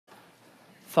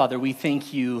Father, we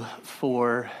thank you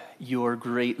for your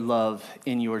great love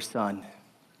in your Son.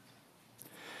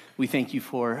 We thank you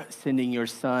for sending your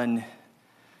Son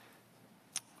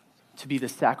to be the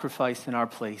sacrifice in our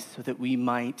place so that we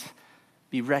might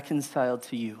be reconciled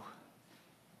to you.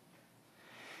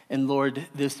 And Lord,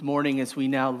 this morning as we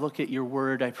now look at your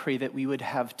word, I pray that we would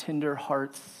have tender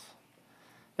hearts,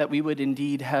 that we would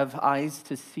indeed have eyes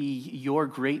to see your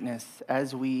greatness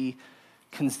as we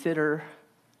consider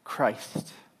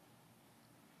Christ.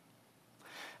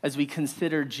 As we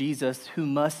consider Jesus, who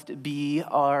must be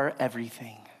our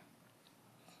everything.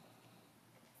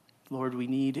 Lord, we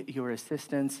need your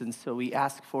assistance, and so we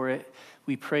ask for it.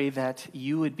 We pray that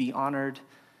you would be honored,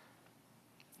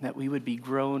 that we would be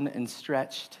grown and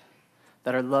stretched,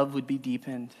 that our love would be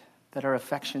deepened, that our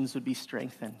affections would be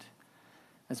strengthened.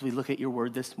 As we look at your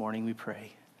word this morning, we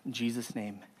pray. In Jesus'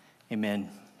 name, amen.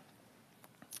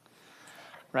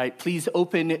 Right, please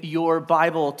open your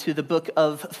Bible to the book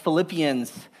of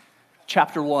Philippians,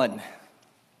 chapter 1.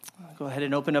 Go ahead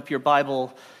and open up your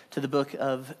Bible to the book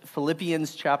of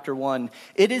Philippians, chapter 1.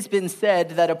 It has been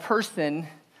said that a person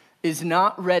is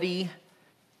not ready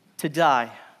to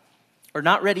die, or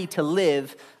not ready to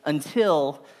live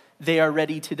until they are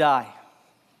ready to die.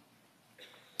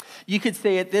 You could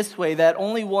say it this way, that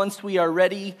only once we are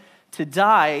ready to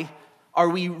die are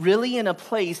we really in a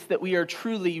place that we are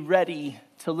truly ready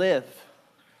to live.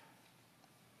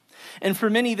 And for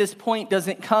many, this point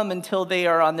doesn't come until they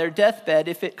are on their deathbed,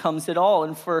 if it comes at all.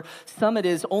 And for some, it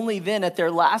is only then at their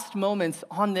last moments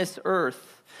on this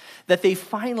earth that they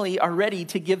finally are ready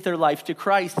to give their life to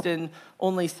Christ. And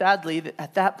only sadly,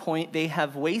 at that point, they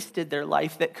have wasted their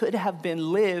life that could have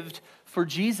been lived for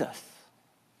Jesus.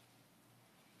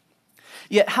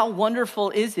 Yet how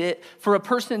wonderful is it for a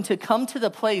person to come to the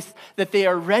place that they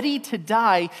are ready to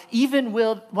die even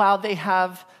while they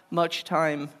have much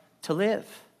time to live.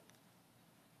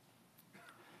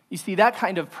 You see, that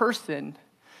kind of person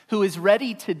who is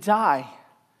ready to die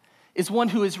is one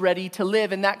who is ready to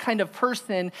live, and that kind of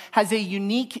person has a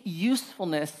unique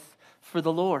usefulness for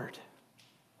the Lord.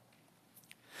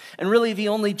 And really, the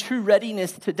only true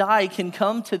readiness to die can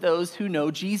come to those who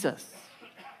know Jesus.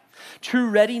 True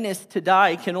readiness to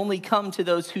die can only come to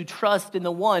those who trust in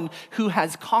the one who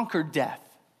has conquered death.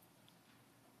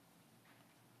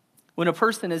 When a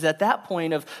person is at that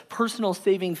point of personal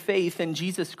saving faith in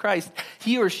Jesus Christ,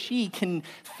 he or she can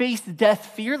face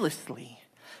death fearlessly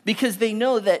because they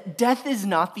know that death is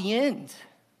not the end.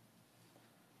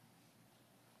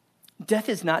 Death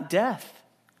is not death.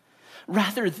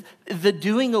 Rather, the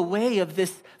doing away of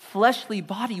this fleshly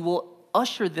body will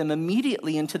usher them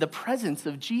immediately into the presence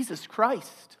of Jesus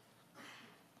Christ.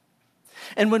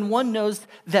 And when one knows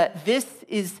that this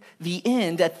is the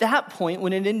end, at that point,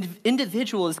 when an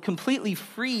individual is completely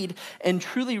freed and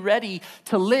truly ready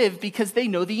to live because they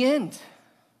know the end.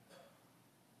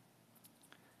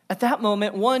 At that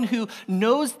moment, one who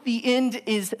knows the end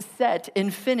is set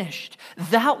and finished,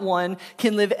 that one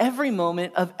can live every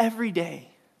moment of every day.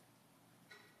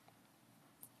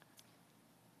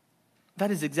 That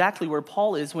is exactly where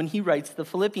Paul is when he writes the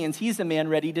Philippians. He's a man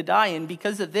ready to die, and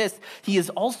because of this, he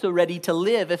is also ready to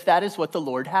live if that is what the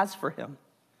Lord has for him.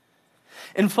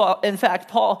 In fact,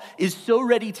 Paul is so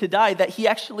ready to die that he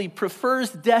actually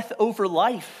prefers death over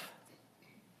life.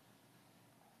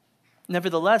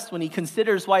 Nevertheless, when he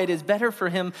considers why it is better for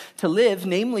him to live,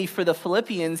 namely for the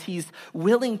Philippians, he's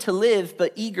willing to live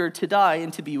but eager to die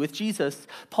and to be with Jesus.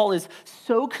 Paul is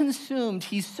so consumed,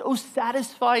 he's so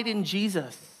satisfied in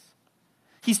Jesus.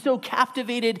 He's so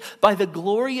captivated by the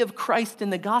glory of Christ in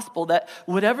the gospel that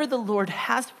whatever the Lord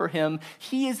has for him,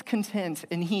 he is content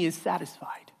and he is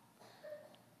satisfied.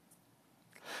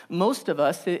 Most of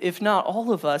us, if not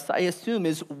all of us, I assume,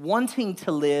 is wanting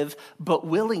to live but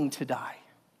willing to die.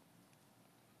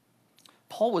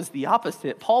 Paul was the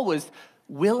opposite. Paul was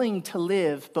willing to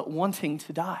live but wanting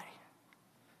to die.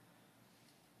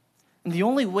 And the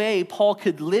only way Paul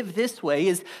could live this way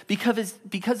is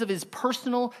because of his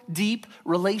personal, deep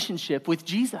relationship with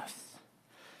Jesus.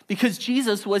 Because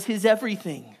Jesus was his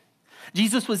everything.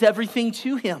 Jesus was everything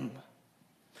to him.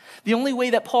 The only way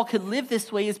that Paul could live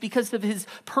this way is because of his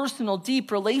personal,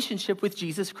 deep relationship with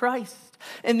Jesus Christ.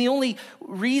 And the only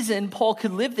reason Paul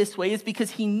could live this way is because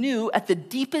he knew at the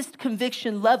deepest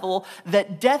conviction level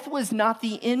that death was not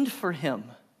the end for him.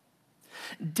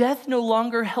 Death no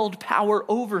longer held power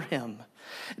over him.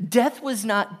 Death was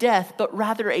not death, but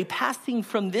rather a passing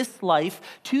from this life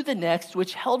to the next,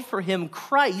 which held for him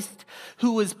Christ,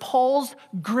 who was Paul's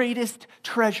greatest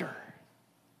treasure.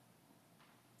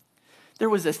 There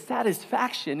was a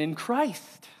satisfaction in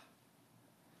Christ.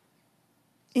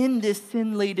 in this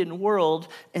sin-laden world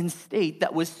and state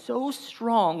that was so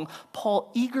strong,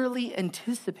 Paul eagerly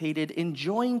anticipated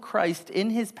enjoying Christ in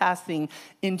his passing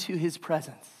into his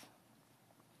presence.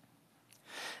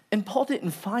 And Paul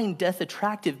didn't find death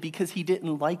attractive because he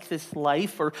didn't like this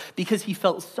life or because he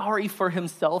felt sorry for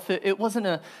himself. It wasn't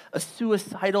a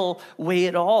suicidal way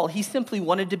at all. He simply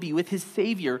wanted to be with his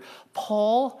Savior.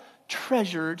 Paul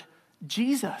treasured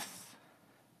Jesus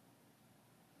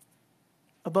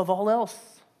above all else.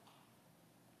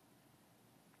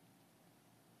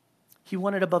 He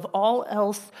wanted above all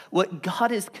else what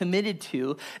God is committed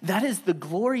to. That is the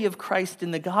glory of Christ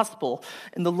in the gospel.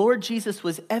 And the Lord Jesus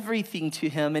was everything to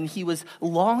him, and he was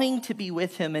longing to be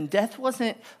with him. And death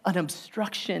wasn't an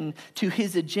obstruction to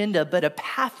his agenda, but a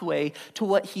pathway to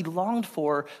what he longed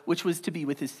for, which was to be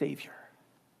with his Savior.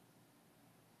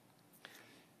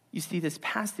 You see, this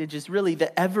passage is really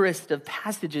the Everest of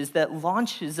passages that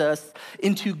launches us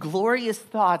into glorious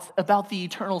thoughts about the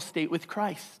eternal state with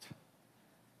Christ.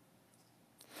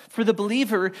 For the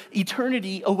believer,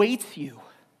 eternity awaits you.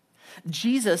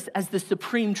 Jesus as the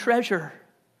supreme treasure.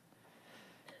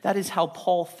 That is how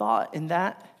Paul thought, and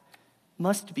that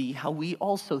must be how we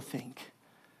also think.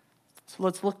 So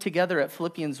let's look together at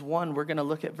Philippians 1. We're going to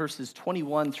look at verses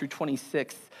 21 through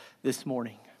 26 this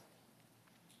morning.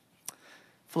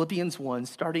 Philippians 1,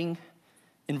 starting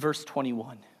in verse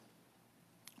 21.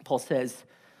 Paul says,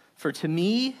 "For to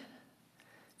me,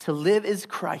 to live is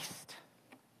Christ,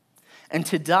 and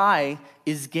to die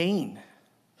is gain.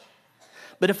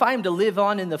 But if I am to live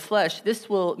on in the flesh, this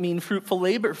will mean fruitful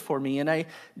labor for me, and I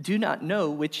do not know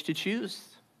which to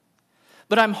choose.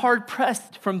 But I'm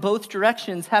hard-pressed from both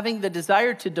directions, having the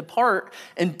desire to depart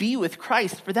and be with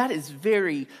Christ, for that is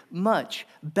very much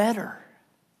better.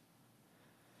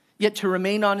 Yet to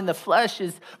remain on in the flesh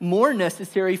is more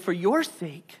necessary for your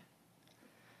sake.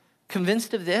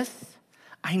 Convinced of this,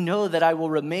 I know that I will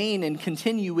remain and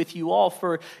continue with you all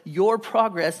for your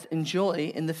progress and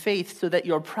joy in the faith, so that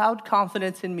your proud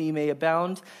confidence in me may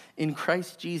abound in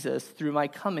Christ Jesus through my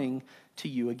coming to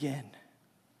you again."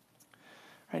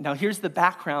 All right, now here's the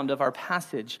background of our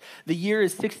passage. The year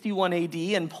is 61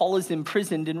 AD, and Paul is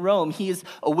imprisoned in Rome. He is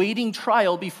awaiting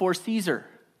trial before Caesar.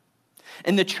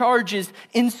 And the charge is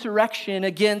insurrection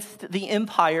against the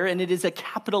empire, and it is a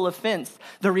capital offense.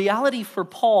 The reality for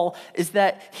Paul is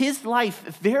that his life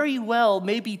very well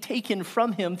may be taken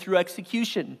from him through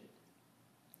execution.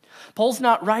 Paul's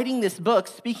not writing this book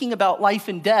speaking about life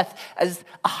and death as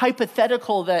a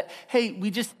hypothetical that, hey,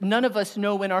 none of us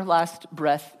know when our last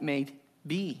breath may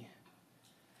be.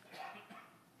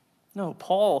 No,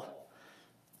 Paul,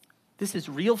 this is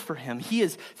real for him. He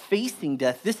is facing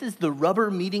death. This is the rubber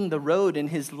meeting the road in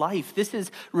his life. This is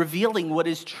revealing what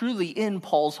is truly in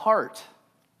Paul's heart.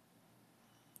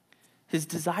 His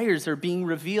desires are being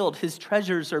revealed. His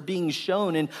treasures are being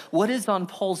shown. And what is on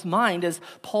Paul's mind as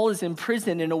Paul is in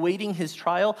prison and awaiting his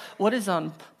trial? What is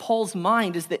on Paul's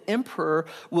mind is the emperor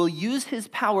will use his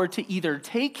power to either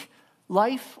take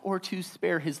life or to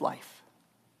spare his life.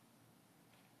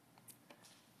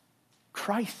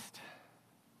 Christ.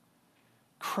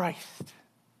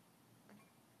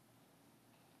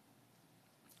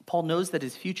 Paul knows that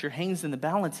his future hangs in the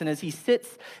balance, and as he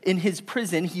sits in his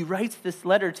prison, he writes this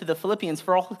letter to the Philippians.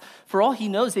 For all he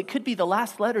knows, it could be the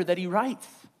last letter that he writes.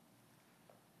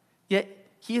 Yet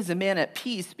he is a man at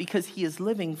peace because he is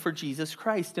living for Jesus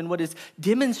Christ. And what is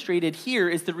demonstrated here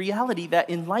is the reality that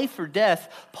in life or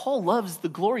death, Paul loves the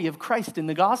glory of Christ in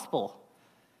the gospel.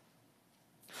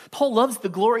 Paul loves the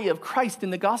glory of Christ in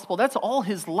the gospel. That's all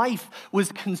his life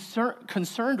was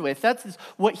concerned with. That's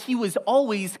what he was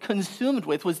always consumed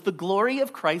with, was the glory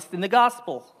of Christ in the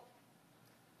gospel.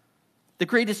 The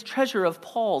greatest treasure of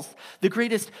Paul's, the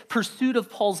greatest pursuit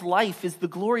of Paul's life is the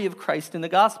glory of Christ in the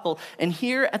gospel. And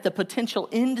here at the potential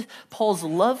end, Paul's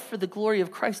love for the glory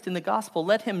of Christ in the gospel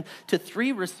led him to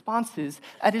 3 responses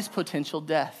at his potential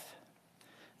death.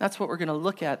 That's what we're going to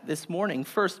look at this morning.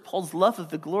 First, Paul's love of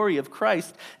the glory of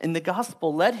Christ in the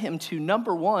gospel led him to,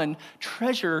 number 1,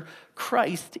 treasure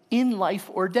Christ in life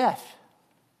or death.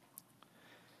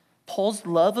 Paul's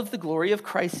love of the glory of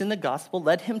Christ in the gospel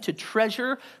led him to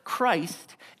treasure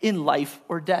Christ in life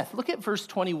or death. Look at verse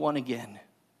 21 again.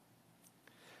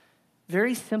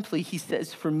 Very simply, he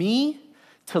says, "For me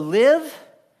to live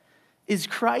is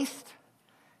Christ,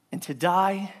 and to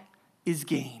die is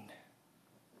gain."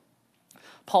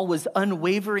 Paul was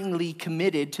unwaveringly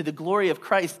committed to the glory of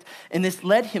Christ, and this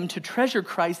led him to treasure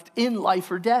Christ in life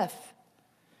or death.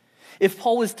 If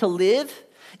Paul was to live,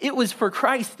 it was for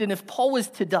Christ, and if Paul was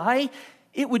to die,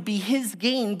 it would be his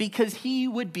gain because he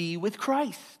would be with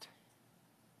Christ.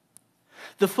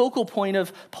 The focal point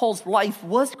of Paul's life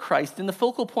was Christ, and the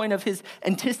focal point of his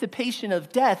anticipation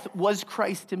of death was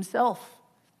Christ himself.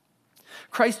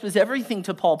 Christ was everything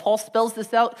to Paul. Paul spells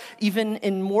this out even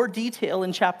in more detail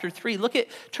in chapter 3.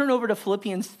 Turn over to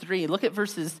Philippians 3. Look at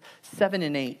verses 7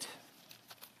 and 8.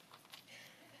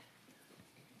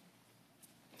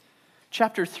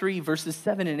 Chapter 3, verses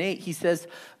 7 and 8, he says,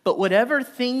 "But whatever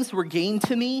things were gained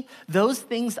to me, those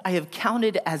things I have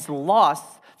counted as loss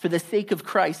for the sake of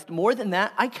Christ. More than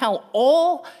that, I count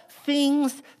all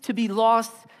things to be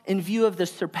lost in view of the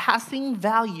surpassing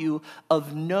value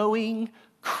of knowing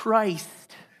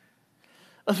Christ.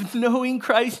 Of knowing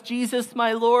Christ Jesus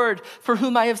my Lord, for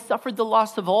whom I have suffered the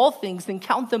loss of all things and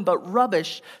count them but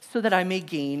rubbish so that I may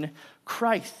gain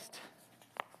Christ."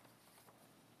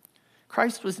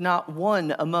 Christ was not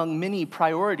one among many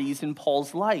priorities in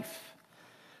Paul's life.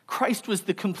 Christ was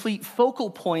the complete focal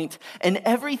point, and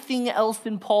everything else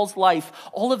in Paul's life,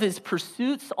 all of his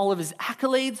pursuits, all of his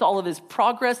accolades, all of his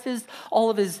progresses, all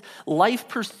of his life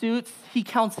pursuits, he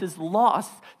counts as loss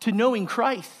to knowing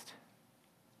Christ.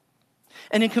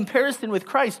 And in comparison with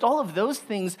Christ, all of those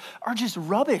things are just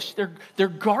rubbish. They're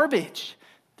garbage.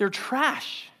 They're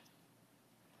trash.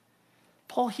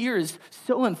 Paul here is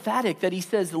so emphatic that he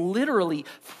says literally,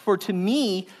 for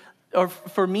me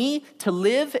to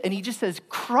live, and he just says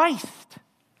Christ.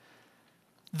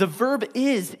 The verb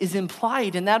is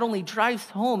implied, and that only drives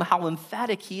home how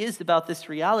emphatic he is about this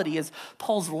reality as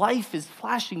Paul's life is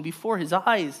flashing before his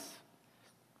eyes.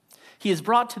 He is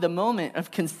brought to the moment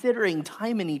of considering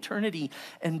time and eternity,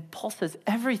 and Paul says,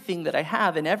 everything that I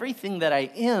have and everything that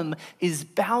I am is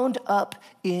bound up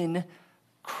in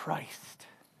Christ.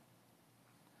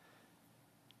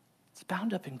 It's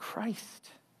bound up in Christ.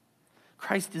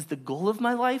 Christ is the goal of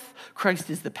my life. Christ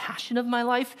is the passion of my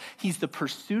life. He's the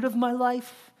pursuit of my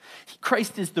life.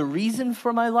 Christ is the reason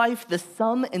for my life. The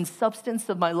sum and substance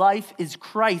of my life is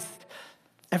Christ.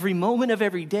 Every moment of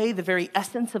every day, the very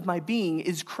essence of my being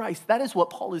is Christ. That is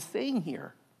what Paul is saying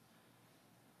here.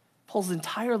 Paul's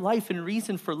entire life and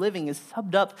reason for living is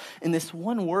summed up in this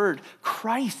one word,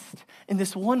 Christ, in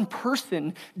this one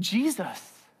person, Jesus.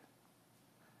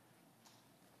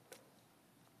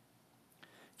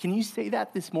 Can you say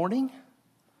that this morning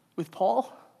with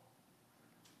Paul?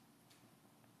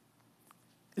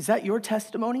 Is that your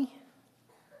testimony?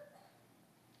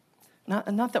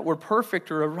 Not that we're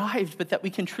perfect or arrived, but that we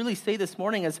can truly say this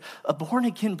morning as a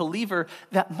born-again believer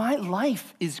that my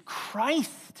life is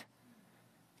Christ.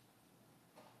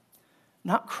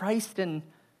 Not Christ in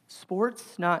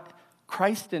sports, not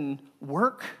Christ in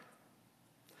work,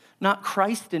 not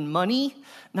Christ in money,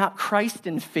 not Christ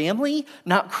in family,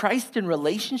 not Christ in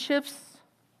relationships,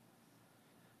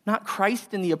 not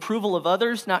Christ in the approval of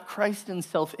others, not Christ in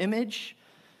self-image.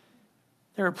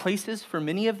 There are places for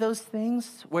many of those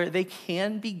things where they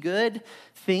can be good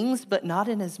things, but not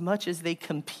in as much as they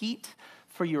compete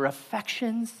for your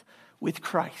affections with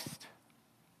Christ.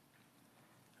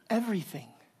 Everything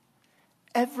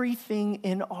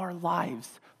in our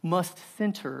lives must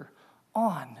center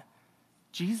on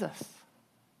Jesus.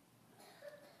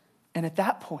 And at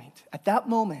that point, at that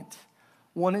moment,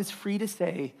 one is free to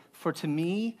say, for to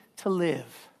me to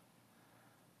live,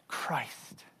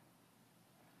 Christ.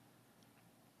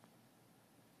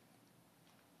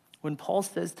 When Paul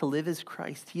says to live as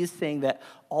Christ, he is saying that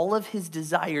all of his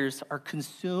desires are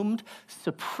consumed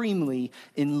supremely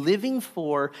in living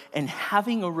for and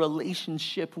having a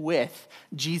relationship with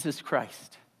Jesus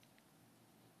Christ.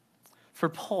 For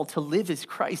Paul, to live is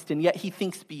Christ, and yet he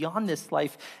thinks beyond this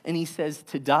life, and he says,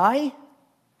 to die,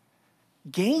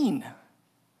 gain.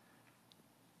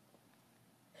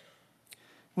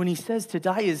 When he says to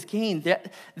die is gain,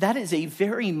 that is a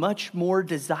very much more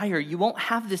desire. You won't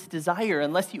have this desire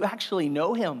unless you actually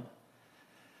know him.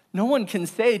 No one can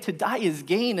say to die is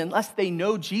gain unless they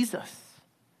know Jesus.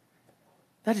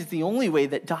 That is the only way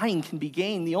that dying can be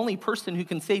gain. The only person who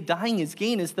can say dying is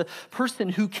gain is the person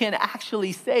who can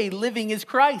actually say living is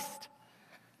Christ.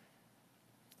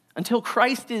 Until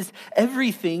Christ is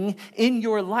everything in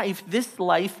your life, this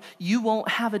life, you won't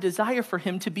have a desire for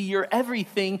him to be your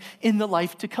everything in the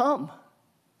life to come.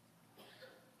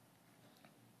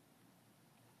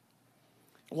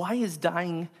 Why is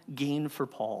dying gain for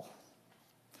Paul?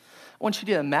 I want you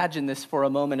to imagine this for a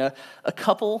moment. A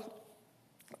couple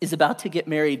is about to get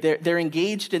married. They're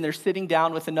engaged and they're sitting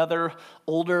down with another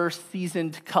older,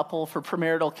 seasoned couple for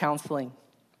premarital counseling.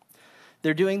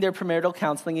 They're doing their premarital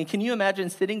counseling, and can you imagine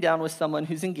sitting down with someone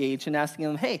who's engaged and asking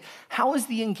them, hey, how is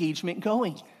the engagement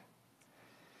going?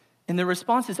 And the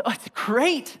response is, oh, it's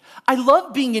great. I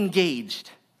love being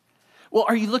engaged. Well,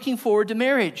 are you looking forward to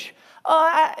marriage?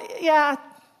 Yeah,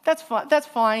 That's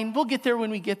fine. We'll get there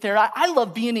when we get there. I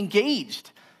love being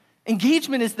engaged.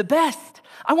 Engagement is the best.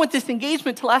 I want this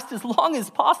engagement to last as long as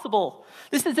possible.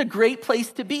 This is a great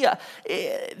place to be.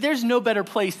 There's no better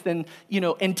place than,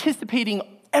 anticipating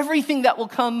everything that will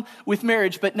come with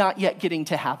marriage, but not yet getting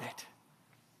to have it.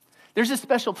 There's a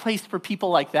special place for people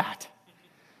like that.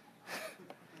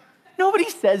 Nobody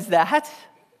says that.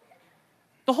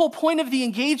 The whole point of the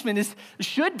engagement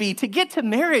should be to get to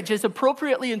marriage as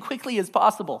appropriately and quickly as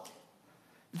possible.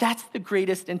 That's the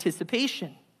greatest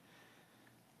anticipation.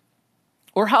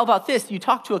 Or how about this? You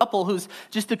talk to a couple who's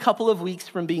just a couple of weeks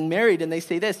from being married, and they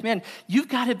say this, man, you've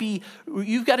got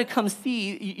to come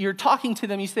see. You're talking to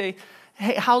them. You say,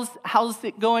 hey, how's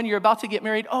it going? You're about to get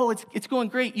married. Oh, it's going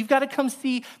great. You've got to come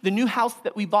see the new house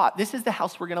that we bought. This is the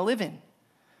house we're going to live in.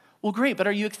 Well, great, but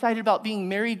are you excited about being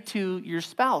married to your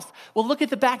spouse? Well, look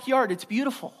at the backyard. It's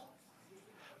beautiful.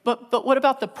 But what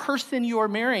about the person you're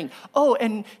marrying? Oh,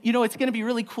 and it's going to be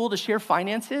really cool to share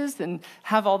finances and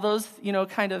have all those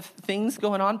kind of things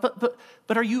going on.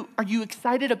 But are you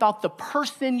excited about the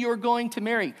person you're going to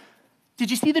marry? Did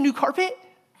you see the new carpet?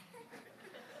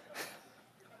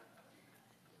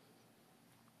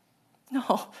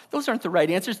 No, those aren't the right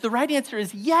answers. The right answer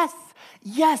is yes.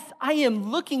 Yes, I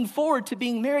am looking forward to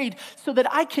being married so that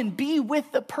I can be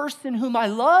with the person whom I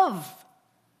love.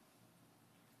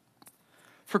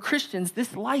 For Christians,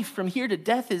 this life from here to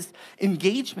death is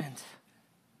engagement.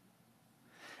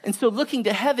 And so looking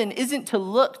to heaven isn't to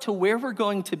look to where we're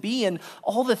going to be and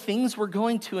all the things we're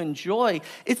going to enjoy.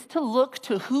 It's to look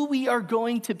to who we are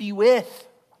going to be with.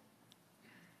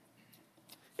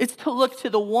 It's to look to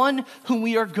the one whom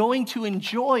we are going to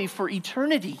enjoy for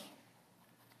eternity.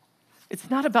 It's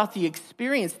not about the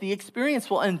experience. The experience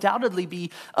will undoubtedly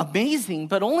be amazing,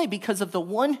 but only because of the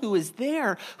one who is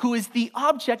there, who is the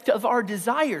object of our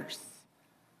desires.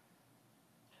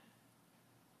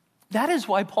 That is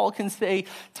why Paul can say,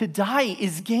 to die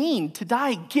is gain. To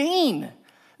die, gain.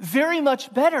 Very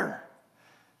much better.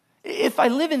 If I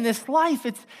live in this life,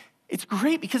 it's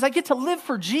great because I get to live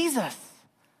for Jesus.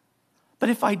 But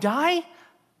if I die,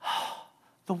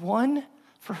 the one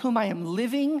for whom I am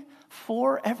living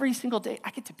for every single day, I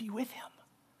get to be with him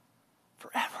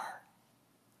forever.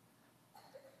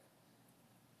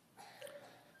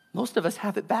 Most of us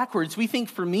have it backwards. We think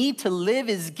for me to live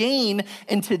is gain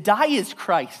and to die is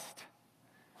Christ.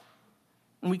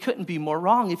 And we couldn't be more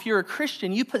wrong. If you're a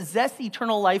Christian, you possess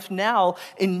eternal life now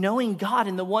in knowing God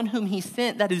and the one whom he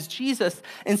sent, that is Jesus.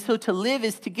 And so to live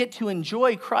is to get to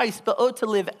enjoy Christ, but to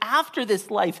live after this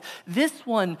life, this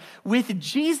one with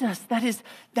Jesus, that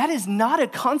is not a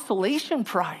consolation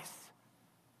prize.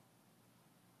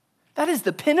 That is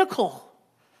the pinnacle.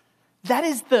 That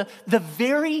is the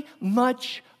very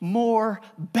much more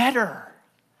better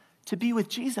to be with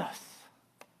Jesus.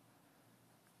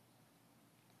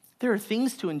 There are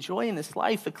things to enjoy in this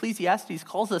life. Ecclesiastes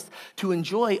calls us to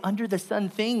enjoy under the sun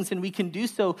things, and we can do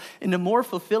so in a more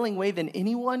fulfilling way than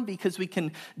anyone because we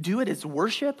can do it as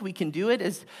worship. We can do it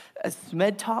as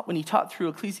Smed taught when he taught through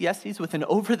Ecclesiastes with an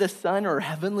over the sun or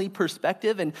heavenly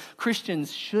perspective, and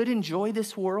Christians should enjoy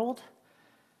this world.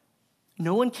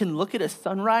 No one can look at a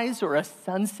sunrise or a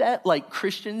sunset like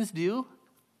Christians do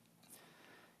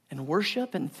and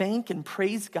worship and thank and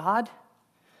praise God.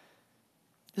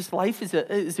 This life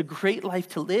is a great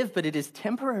life to live, but it is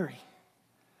temporary.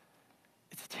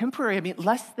 It's temporary. I mean,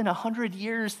 less than 100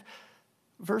 years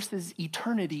versus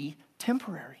eternity,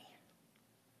 temporary.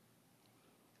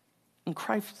 And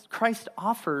Christ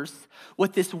offers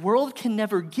what this world can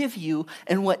never give you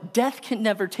and what death can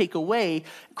never take away.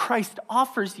 Christ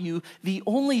offers you the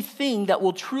only thing that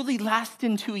will truly last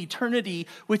into eternity,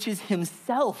 which is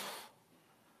himself,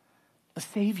 a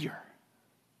Savior.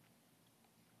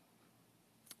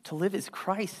 To live is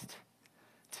Christ.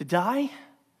 To die,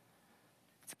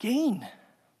 it's gain.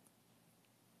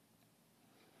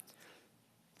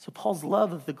 So Paul's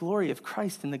love of the glory of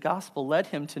Christ in the gospel led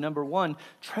him to, number one,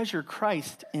 treasure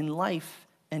Christ in life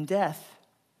and death.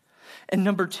 And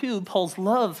number two, Paul's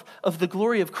love of the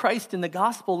glory of Christ in the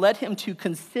gospel led him to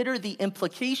consider the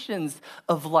implications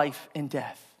of life and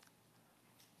death.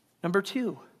 Number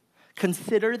two,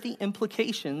 consider the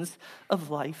implications of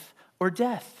life or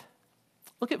death.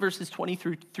 Look at verses 20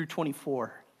 through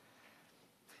 24.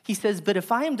 He says, but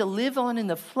if I am to live on in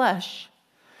the flesh,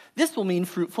 this will mean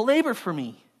fruitful labor for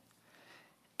me.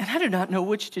 And I do not know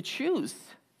which to choose.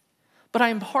 But I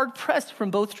am hard-pressed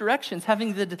from both directions,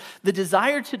 having the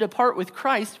desire to depart with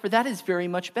Christ, for that is very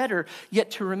much better.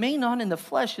 Yet to remain on in the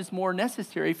flesh is more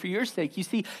necessary for your sake. You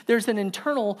see, there's an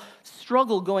internal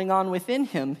struggle going on within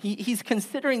him. He's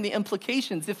considering the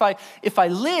implications. If I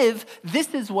live,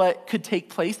 this is what could take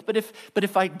place. But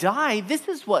if I die, this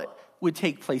is what would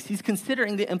take place. He's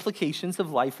considering the implications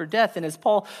of life or death. And as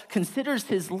Paul considers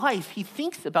his life, he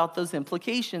thinks about those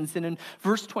implications. And in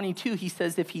verse 22, he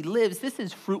says, if he lives, this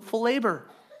is fruitful labor.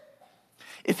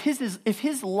 If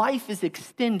his life is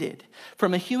extended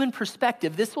from a human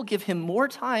perspective, this will give him more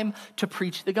time to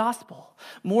preach the gospel.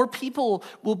 More people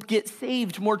will get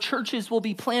saved. More churches will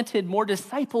be planted. More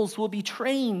disciples will be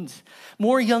trained.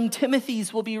 More young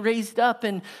Timothys will be raised up.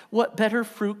 And what better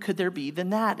fruit could there be than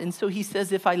that? And so he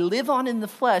says, if I live on in the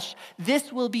flesh,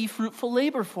 this will be fruitful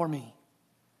labor for me.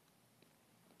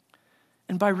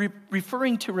 And by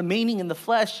referring to remaining in the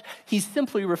flesh, he's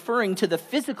simply referring to the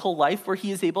physical life where he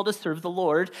is able to serve the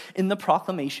Lord in the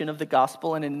proclamation of the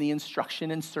gospel and in the instruction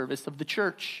and service of the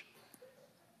church.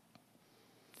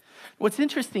 What's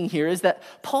interesting here is that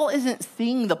Paul isn't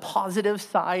seeing the positive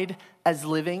side as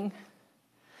living,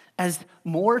 as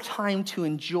more time to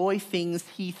enjoy things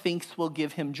he thinks will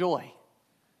give him joy.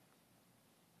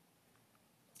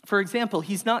 For example,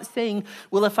 he's not saying,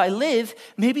 well, if I live,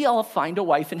 maybe I'll find a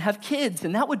wife and have kids,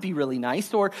 and that would be really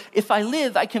nice. Or if I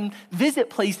live, I can visit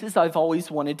places I've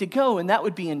always wanted to go, and that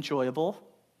would be enjoyable.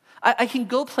 I can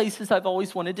go places I've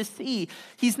always wanted to see.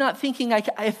 He's not thinking,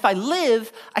 if I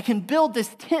live, I can build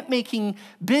this tent-making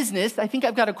business. I think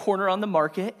I've got a corner on the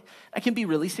market. I can be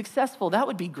really successful. That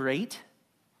would be great.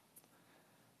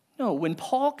 No, when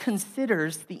Paul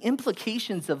considers the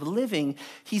implications of living,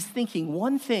 he's thinking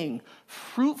one thing: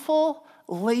 fruitful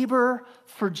labor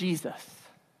for Jesus.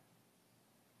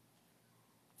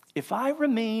 If I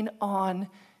remain on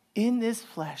in this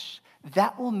flesh,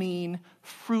 that will mean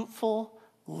fruitful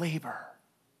labor.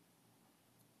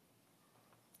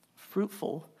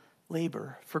 Fruitful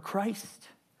labor for Christ.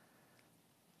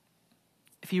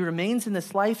 If he remains in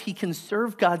this life, he can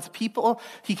serve God's people,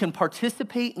 he can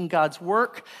participate in God's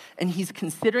work, and he's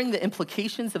considering the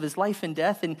implications of his life and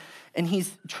death, and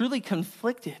he's truly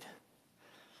conflicted.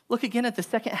 Look again at the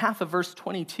second half of verse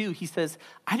 22. He says,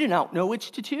 I do not know which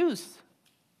to choose.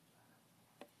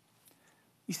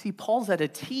 You see, Paul's at a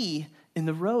T in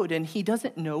the road, and he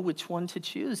doesn't know which one to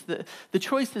choose. The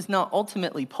choice is not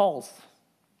ultimately Paul's.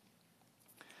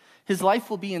 His life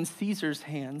will be in Caesar's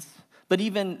hands. But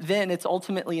even then, it's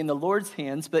ultimately in the Lord's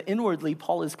hands. But inwardly,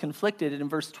 Paul is conflicted. And in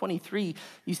verse 23,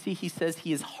 you see he says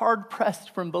he is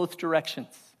hard-pressed from both directions.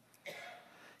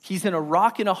 He's in a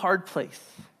rock in a hard place.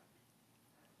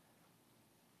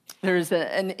 There is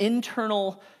an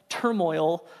internal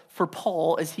turmoil for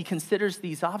Paul as he considers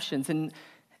these options. And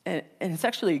it's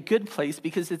actually a good place,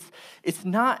 because it's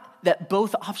not that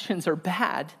both options are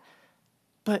bad,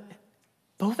 but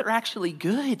both are actually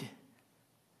good.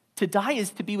 To die is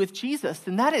to be with Jesus,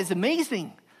 and that is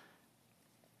amazing.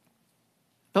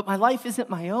 But my life isn't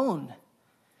my own.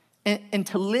 And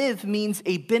to live means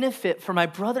a benefit for my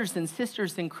brothers and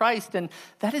sisters in Christ, and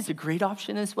that is a great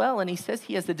option as well. And he says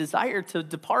he has a desire to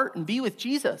depart and be with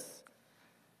Jesus.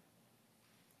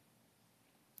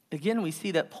 Again, we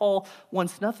see that Paul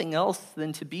wants nothing else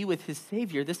than to be with his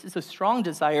Savior. This is a strong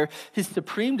desire, his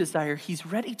supreme desire. He's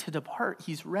ready to depart.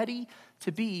 He's ready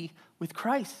to be with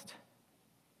Christ.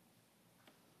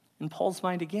 In Paul's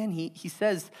mind, again, he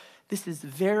says, this is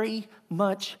very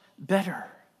much better.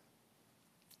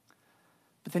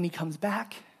 But then he comes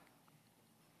back,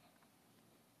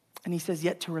 and he says,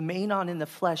 yet to remain on in the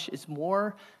flesh is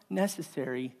more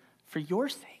necessary for your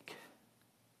sake.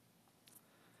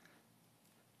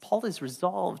 Paul is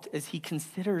resolved, as he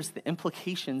considers the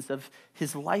implications of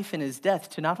his life and his death,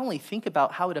 to not only think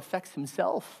about how it affects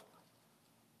himself.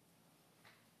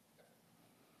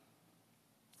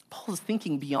 Paul is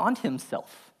thinking beyond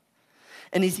himself.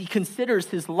 And as he considers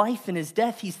his life and his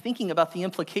death, he's thinking about the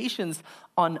implications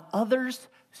on others'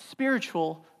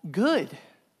 spiritual good.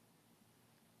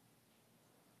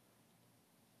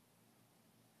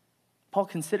 Paul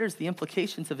considers the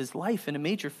implications of his life, and a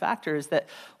major factor is that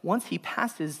once he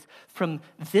passes from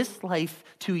this life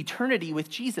to eternity with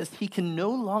Jesus, he can no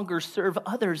longer serve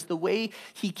others the way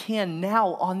he can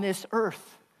now on this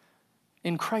earth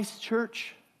in Christ's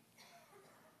church.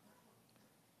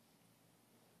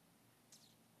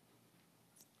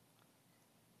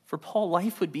 For Paul,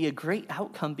 life would be a great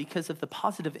outcome because of the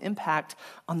positive impact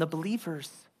on the believers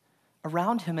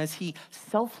around him as he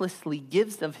selflessly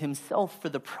gives of himself for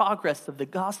the progress of the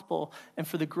gospel and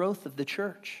for the growth of the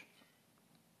church.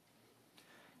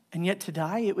 And yet to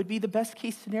die, it would be the best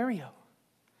case scenario.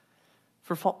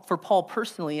 for Paul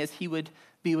personally as he would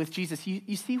be with Jesus.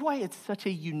 You see why it's such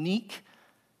a unique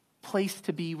place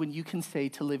to be when you can say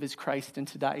to live is Christ and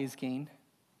to die is gain?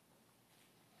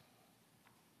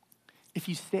 If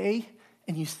you stay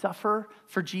and you suffer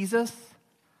for Jesus,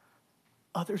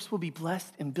 others will be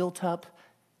blessed and built up.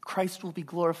 Christ will be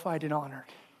glorified and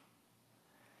honored.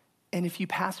 And if you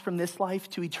pass from this life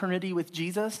to eternity with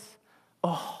Jesus,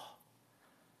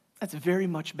 that's very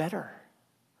much better.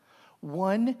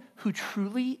 One who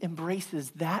truly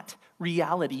embraces that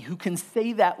reality, who can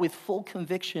say that with full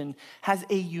conviction, has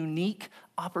a unique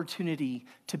opportunity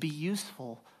to be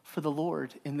useful for the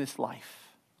Lord in this life.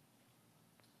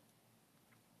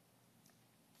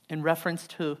 In reference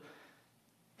to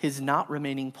his not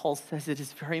remaining, Paul says it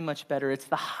is very much better. It's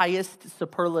the highest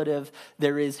superlative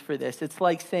there is for this. It's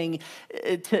like saying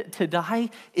to die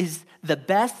is the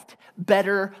best,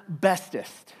 better,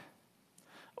 bestest.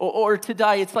 Or to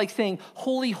die, it's like saying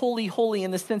holy, holy, holy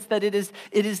in the sense that it is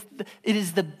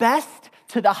the best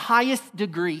to the highest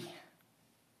degree.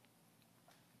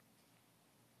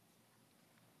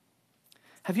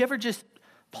 Have you ever just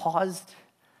paused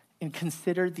and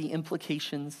considered the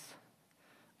implications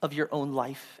of your own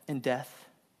life and death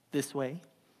this way?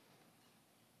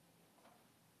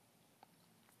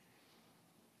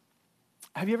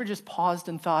 Have you ever just paused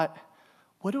and thought,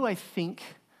 what do I think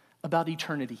about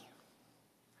eternity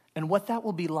and what that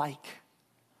will be like?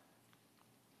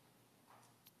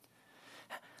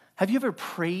 Have you ever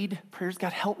prayed prayers,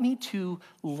 God, help me to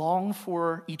long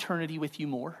for eternity with you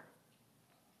more?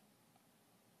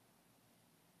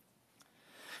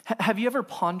 Have you ever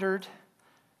pondered,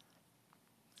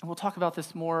 and we'll talk about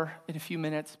this more in a few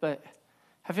minutes, but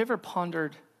have you ever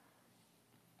pondered,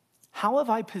 how have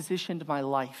I positioned my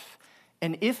life?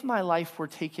 And if my life were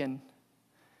taken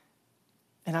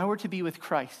and I were to be with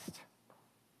Christ,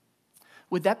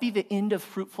 would that be the end of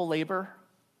fruitful labor?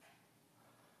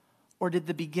 Or did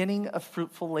the beginning of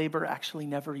fruitful labor actually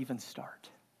never even start?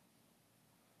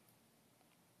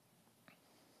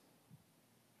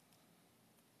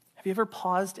 Have you ever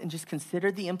paused and just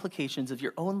considered the implications of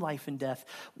your own life and death?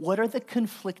 What are the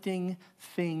conflicting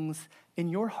things in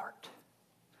your heart?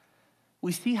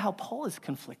 We see how Paul is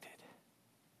conflicted.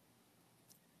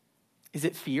 Is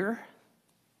it fear?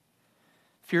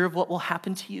 Fear of what will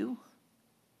happen to you?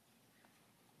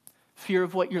 Fear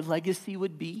of what your legacy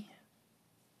would be?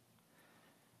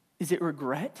 Is it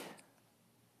regret?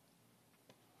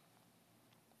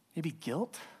 Maybe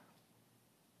guilt?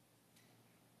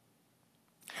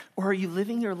 Or are you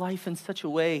living your life in such a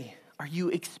way? Are you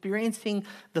experiencing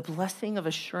the blessing of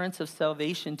assurance of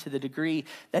salvation to the degree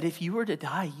that if you were to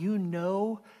die, you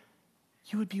know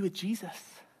you would be with Jesus?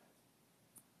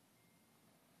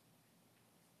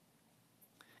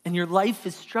 And your life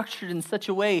is structured in such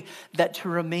a way that to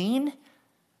remain,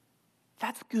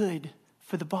 that's good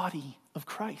for the body of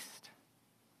Christ.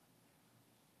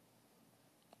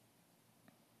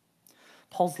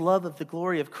 Paul's love of the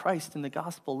glory of Christ in the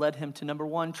gospel led him to, number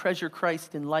one, treasure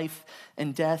Christ in life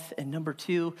and death. And number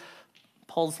two,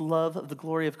 Paul's love of the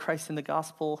glory of Christ in the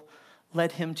gospel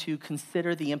led him to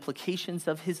consider the implications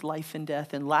of his life and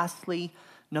death. And lastly,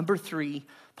 number three,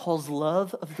 Paul's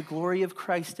love of the glory of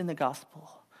Christ in the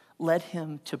gospel led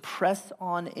him to press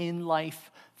on in life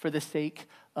for the sake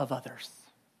of others.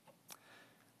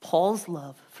 Paul's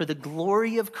love for the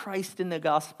glory of Christ in the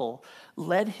gospel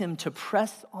led him to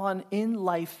press on in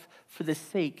life for the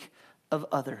sake of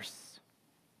others.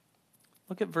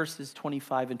 Look at verses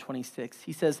 25 and 26.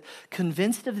 He says,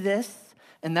 convinced of this,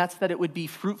 and that's that it would be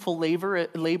fruitful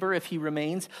labor if he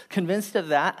remains. Convinced of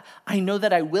that, I know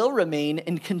that I will remain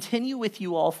and continue with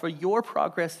you all for your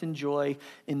progress and joy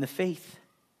in the faith.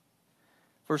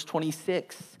 Verse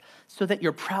 26, so that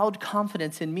your proud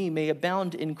confidence in me may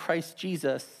abound in Christ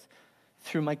Jesus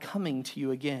through my coming to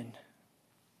you again.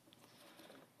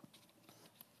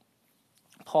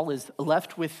 Paul is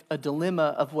left with a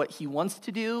dilemma of what he wants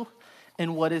to do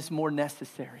and what is more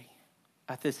necessary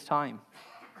at this time.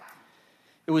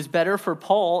 It was better for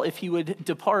Paul if he would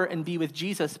depart and be with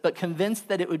Jesus, but convinced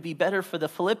that it would be better for the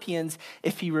Philippians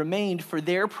if he remained for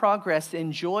their progress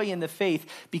and joy in the faith.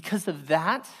 Because of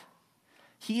that,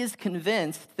 he is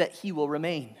convinced that he will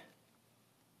remain.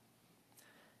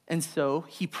 And so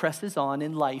he presses on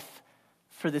in life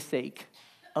for the sake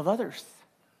of others.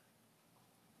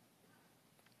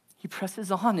 He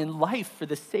presses on in life for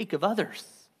the sake of others.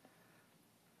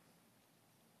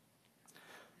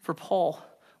 For Paul,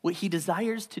 what he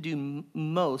desires to do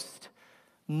most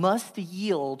must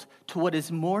yield to what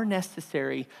is more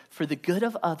necessary for the good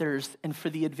of others and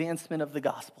for the advancement of the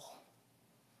gospel.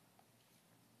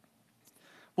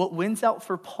 What wins out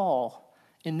for Paul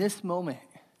in this moment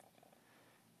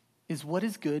is what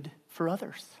is good for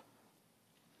others.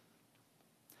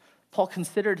 Paul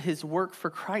considered his work for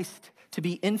Christ to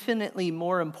be infinitely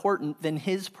more important than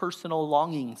his personal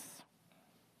longings.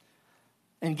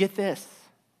 And get this,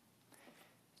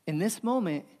 in this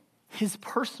moment, his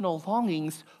personal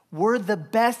longings were the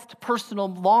best personal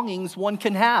longings one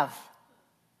can have.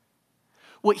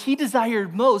 What he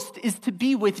desired most is to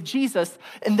be with Jesus,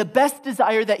 and the best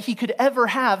desire that he could ever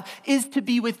have is to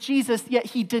be with Jesus, yet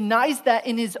he denies that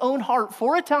in his own heart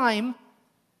for a time.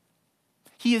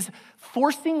 He is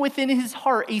forcing within his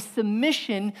heart a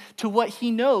submission to what he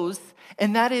knows,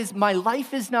 and that is, my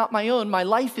life is not my own, my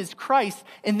life is Christ,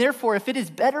 and therefore, if it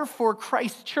is better for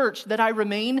Christ's church that I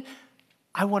remain,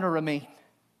 I want to remain.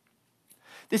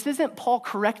 This isn't Paul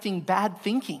correcting bad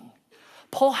thinking.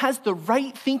 Paul has the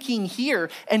right thinking here,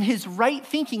 and his right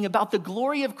thinking about the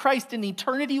glory of Christ and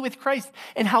eternity with Christ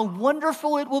and how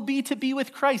wonderful it will be to be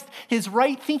with Christ. His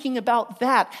right thinking about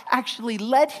that actually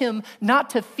led him not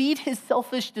to feed his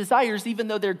selfish desires, even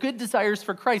though they're good desires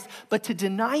for Christ, but to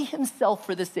deny himself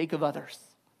for the sake of others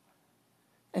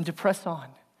and to press on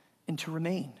and to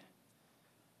remain.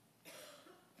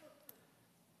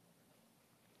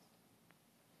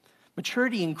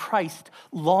 Maturity in Christ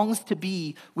longs to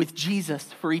be with Jesus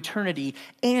for eternity,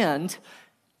 and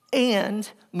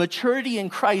maturity in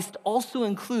Christ also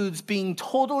includes being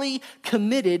totally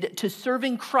committed to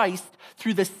serving Christ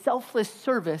through the selfless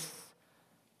service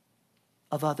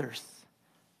of others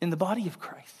in the body of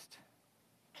Christ.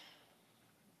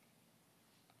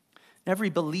 Every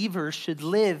believer should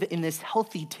live in this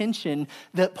healthy tension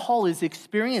that Paul is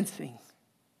experiencing.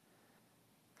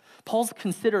 Paul's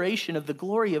consideration of the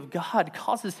glory of God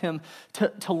causes him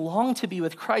to long to be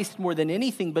with Christ more than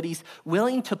anything, but he's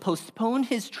willing to postpone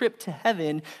his trip to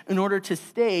heaven in order to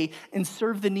stay and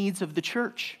serve the needs of the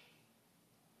church.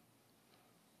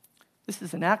 This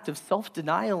is an act of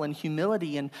self-denial and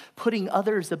humility and putting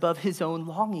others above his own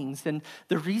longings. And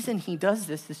the reason he does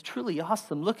this is truly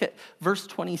awesome. Look at verse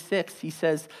 26. He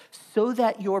says, so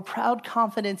that your proud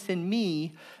confidence in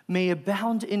me may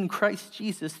abound in Christ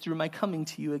Jesus through my coming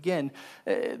to you again.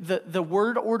 The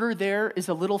word order there is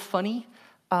a little funny.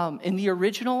 In the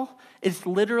original, it's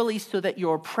literally so that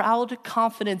your proud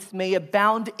confidence may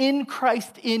abound in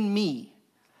Christ in me.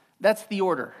 That's the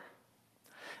order.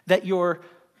 That your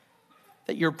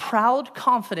proud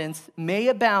confidence may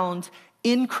abound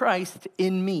in Christ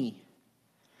in me.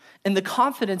 And the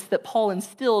confidence that Paul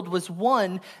instilled was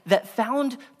one that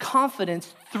found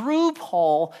confidence through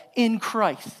Paul in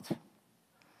Christ.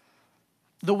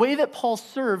 The way that Paul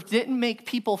served didn't make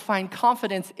people find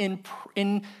confidence in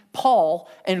Paul,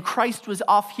 and Christ was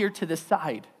off here to the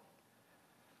side.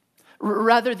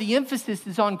 Rather, the emphasis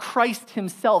is on Christ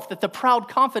himself, that the proud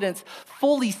confidence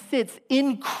fully sits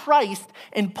in Christ,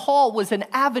 and Paul was an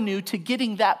avenue to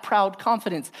getting that proud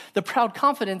confidence. The proud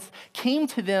confidence came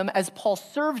to them as Paul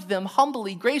served them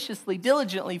humbly, graciously,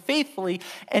 diligently, faithfully,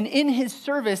 and in his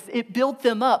service, it built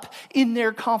them up in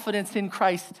their confidence in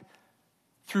Christ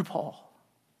through Paul.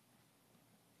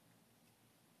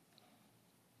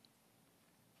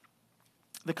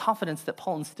 The confidence that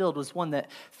Paul instilled was one that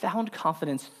found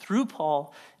confidence through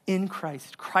Paul in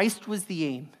Christ. Christ was the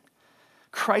aim.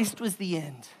 Christ was the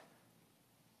end.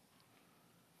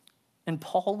 And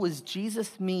Paul was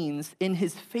Jesus' means in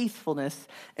his faithfulness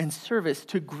and service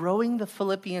to growing the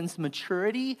Philippians'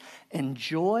 maturity and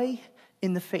joy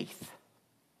in the faith.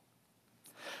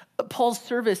 Paul's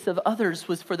service of others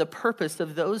was for the purpose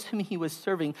of those whom he was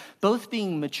serving, both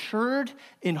being matured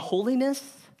in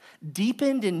holiness,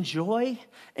 deepened in joy,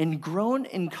 and grown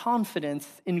in confidence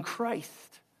in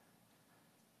Christ.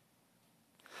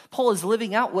 Paul is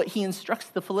living out what he instructs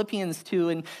the Philippians to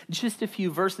in just a few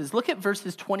verses. Look at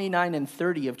verses 29 and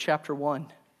 30 of chapter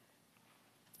 1.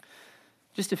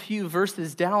 Just a few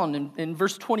verses down, in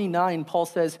verse 29, Paul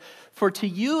says, for to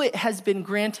you it has been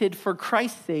granted for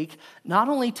Christ's sake, not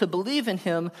only to believe in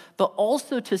him, but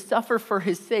also to suffer for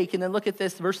his sake. And then look at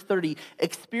this, verse 30,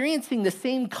 experiencing the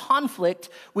same conflict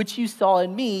which you saw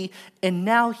in me, and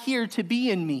now here to be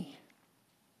in me.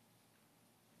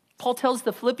 Paul tells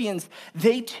the Philippians,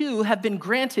 they too have been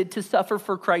granted to suffer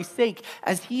for Christ's sake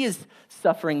as he is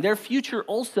suffering. Their future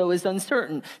also is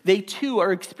uncertain. They too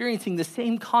are experiencing the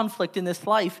same conflict in this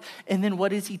life. And then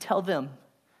what does he tell them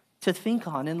to think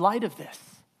on in light of this?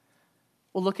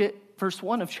 Well, look at verse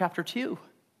 1 of chapter 2.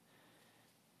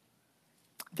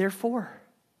 Therefore,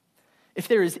 if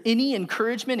there is any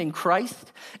encouragement in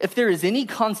Christ, if there is any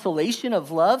consolation of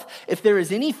love, if there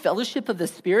is any fellowship of the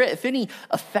Spirit, if any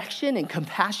affection and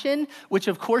compassion, which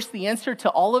of course the answer to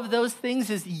all of those things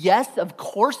is yes, of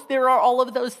course there are all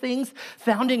of those things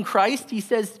found in Christ. He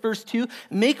says, verse 2,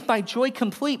 make my joy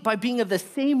complete by being of the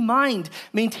same mind,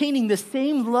 maintaining the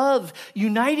same love,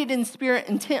 united in spirit,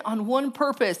 intent on one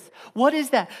purpose. What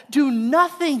is that? Do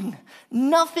nothing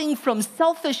from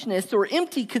selfishness or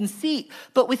empty conceit,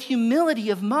 but with humility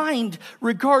of mind,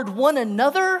 regard one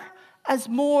another as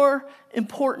more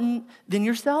important than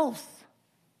yourselves.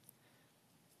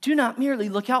 Do not merely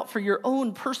look out for your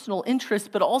own personal interests,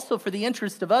 but also for the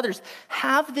interest of others.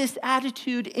 Have this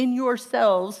attitude in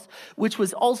yourselves, which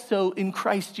was also in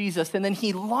Christ Jesus. And then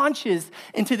he launches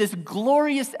into this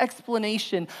glorious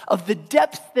explanation of the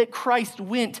depths that Christ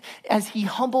went as he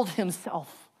humbled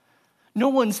himself. No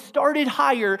one started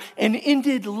higher and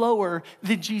ended lower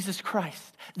than Jesus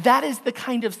Christ. That is the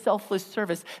kind of selfless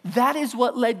service. That is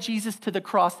what led Jesus to the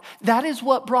cross. That is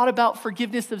what brought about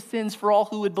forgiveness of sins for all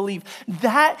who would believe.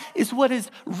 That is what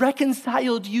has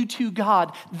reconciled you to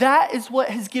God. That is what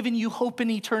has given you hope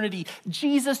in eternity.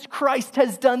 Jesus Christ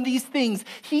has done these things.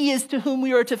 He is to whom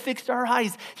we are to fix our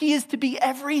eyes. He is to be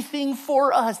everything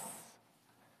for us.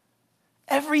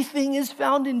 Everything is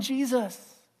found in Jesus.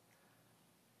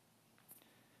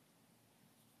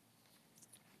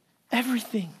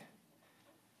 Everything.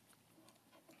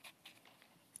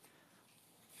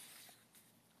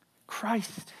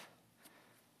 Christ.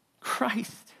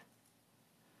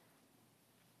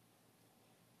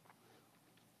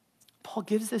 Paul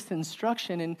gives this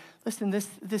instruction, and listen, this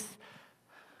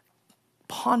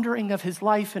pondering of his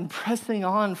life and pressing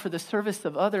on for the service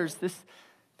of others,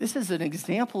 this is an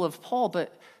example of Paul,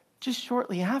 but just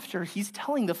shortly after, he's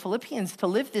telling the Philippians to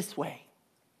live this way.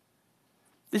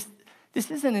 This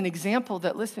isn't an example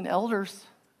that, listen, elders,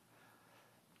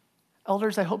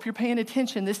 I hope you're paying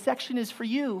attention. This section is for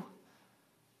you.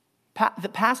 The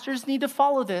pastors need to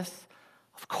follow this.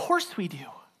 Of course we do.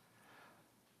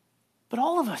 But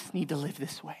all of us need to live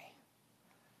this way.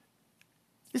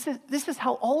 This is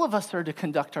how all of us are to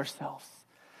conduct ourselves,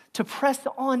 to press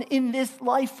on in this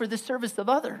life for the service of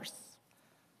others.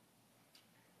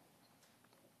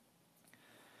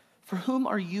 For whom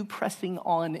are you pressing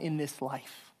on in this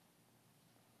life?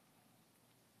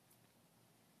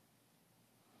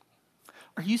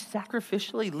 Are you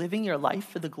sacrificially living your life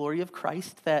for the glory of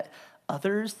Christ, that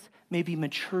others may be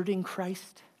matured in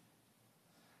Christ,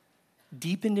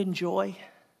 deepened in joy,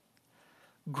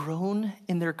 grown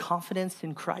in their confidence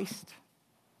in Christ?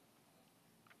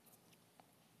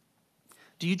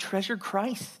 Do you treasure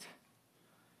Christ?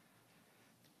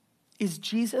 Is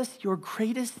Jesus your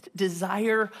greatest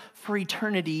desire for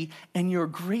eternity and your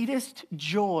greatest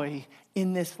joy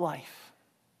in this life?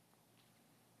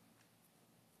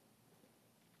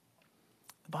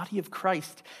 Body of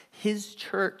Christ, his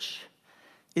church,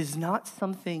 is not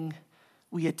something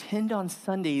we attend on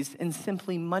Sundays and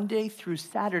simply Monday through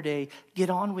Saturday get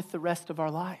on with the rest of our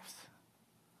lives.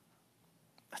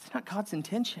 That's not God's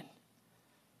intention.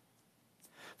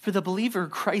 For the believer,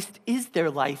 Christ is their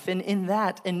life, and in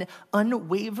that, an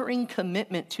unwavering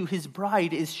commitment to his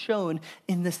bride is shown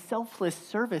in the selfless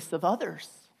service of others.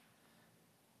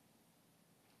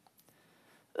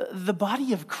 The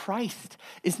body of Christ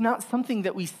is not something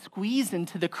that we squeeze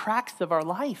into the cracks of our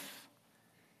life.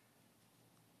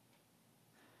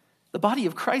 The body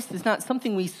of Christ is not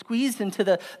something we squeeze into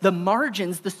the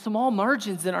margins, the small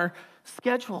margins in our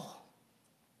schedule.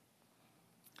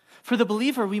 For the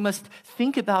believer, we must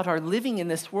think about our living in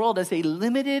this world as a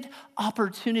limited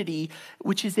opportunity,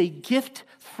 which is a gift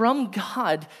from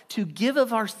God to give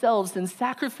of ourselves in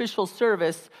sacrificial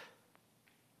service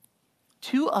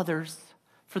to others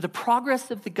for the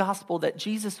progress of the gospel, that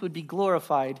Jesus would be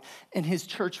glorified and his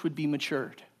church would be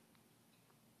matured.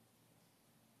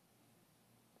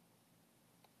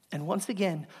 And once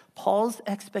again, Paul's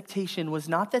expectation was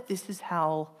not that this is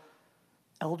how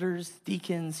elders,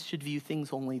 deacons should view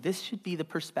things only. This should be the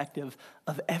perspective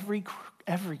of every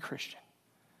Christian.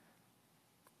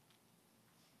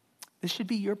 This should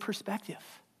be your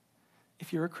perspective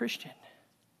if you're a Christian.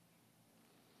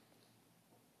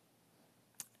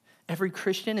 Every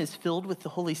Christian is filled with the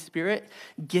Holy Spirit,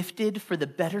 gifted for the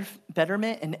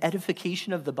betterment and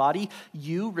edification of the body.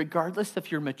 You, regardless of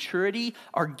your maturity,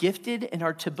 are gifted and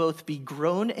are to both be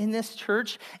grown in this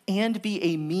church and be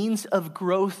a means of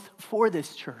growth for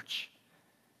this church.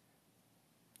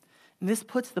 And this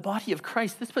puts the body of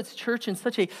Christ, this puts church in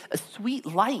such a sweet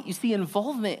light. You see,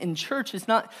 involvement in church is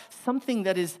not something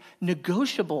that is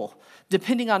negotiable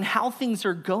depending on how things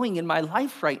are going in my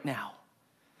life right now.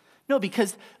 No,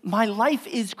 because my life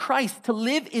is Christ. To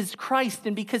live is Christ.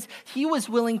 And because he was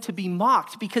willing to be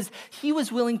mocked, because he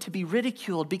was willing to be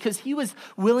ridiculed, because he was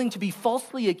willing to be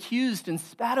falsely accused and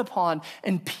spat upon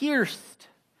and pierced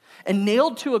and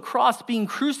nailed to a cross, being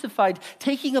crucified,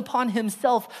 taking upon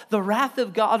himself the wrath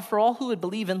of God for all who would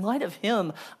believe. In light of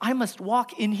him, I must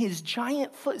walk in his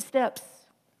giant footsteps,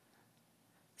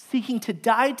 seeking to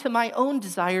die to my own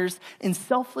desires in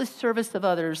selfless service of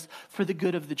others for the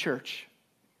good of the church.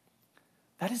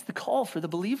 That is the call for the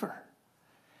believer.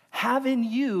 Have in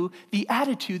you the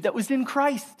attitude that was in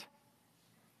Christ.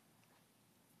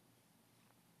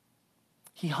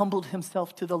 He humbled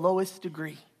himself to the lowest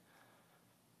degree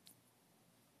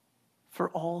for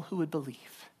all who would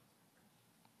believe.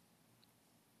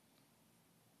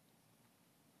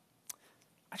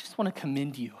 I just want to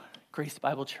commend you, Grace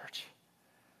Bible Church.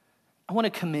 I want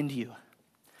to commend you.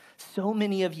 So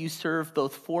many of you serve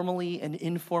both formally and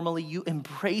informally. You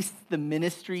embrace the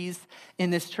ministries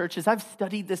in this church. As I've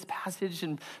studied this passage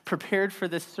and prepared for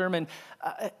this sermon,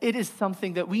 it is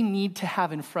something that we need to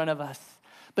have in front of us.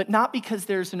 But not because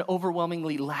there's an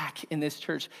overwhelmingly lack in this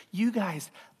church. You guys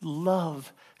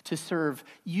love to serve.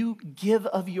 You give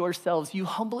of yourselves. You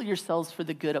humble yourselves for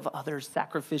the good of others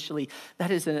sacrificially.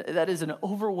 That is an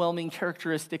overwhelming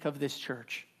characteristic of this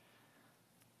church.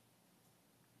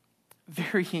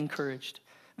 Very encouraged,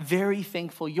 very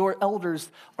thankful. Your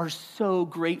elders are so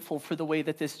grateful for the way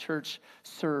that this church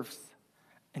serves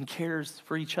and cares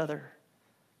for each other.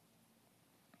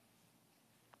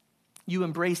 You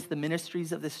embrace the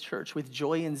ministries of this church with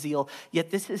joy and zeal,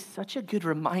 yet this is such a good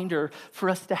reminder for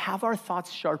us to have our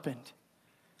thoughts sharpened,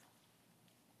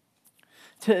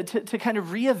 to kind of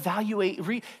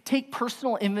reevaluate, take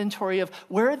personal inventory of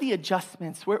where are the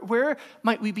adjustments, where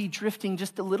might we be drifting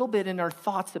just a little bit in our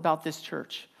thoughts about this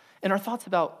church and our thoughts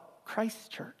about Christ's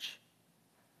church.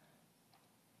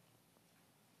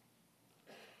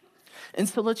 And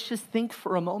so let's just think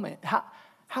for a moment.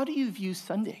 How do you view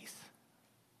Sundays?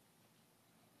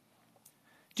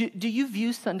 Do you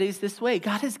view Sundays this way?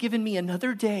 God has given me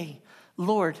another day.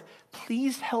 Lord,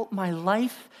 please help my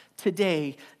life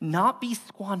today not be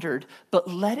squandered, but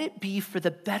let it be for the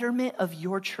betterment of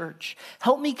your church.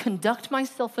 Help me conduct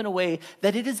myself in a way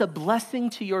that it is a blessing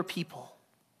to your people.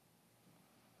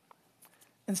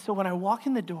 And so when I walk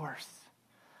in the doors,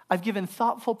 I've given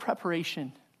thoughtful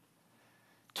preparation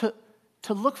to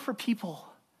look for people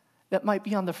that might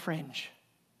be on the fringe,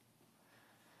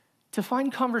 to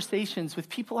find conversations with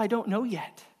people I don't know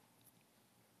yet,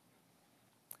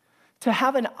 to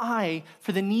have an eye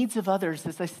for the needs of others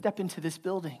as I step into this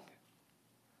building,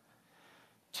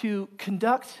 to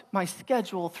conduct my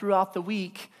schedule throughout the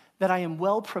week that I am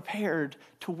well prepared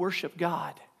to worship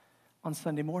God on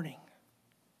Sunday morning.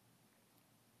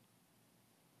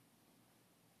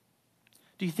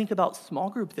 Do you think about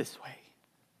small group this way?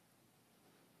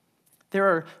 There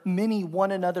are many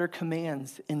one another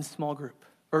commands in small group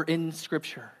or in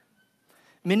Scripture.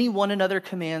 Many one another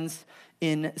commands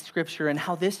in Scripture, and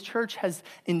how this church has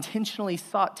intentionally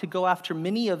sought to go after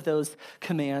many of those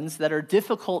commands that are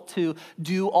difficult to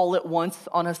do all at once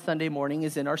on a Sunday morning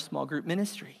is in our small group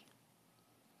ministry.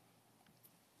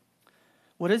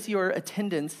 What does your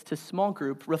attendance to small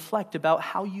group reflect about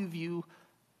how you view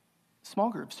small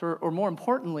groups, or more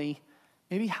importantly,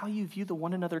 maybe how you view the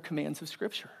one another commands of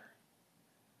Scripture?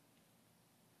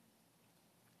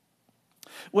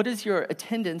 What does your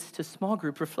attendance to small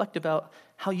group reflect about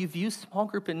how you view small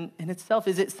group in itself?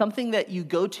 Is it something that you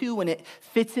go to when it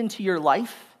fits into your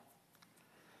life?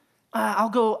 I'll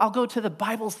go to the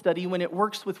Bible study when it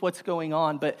works with what's going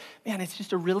on, but man, it's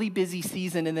just a really busy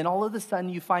season, and then all of a sudden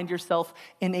you find yourself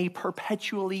in a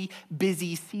perpetually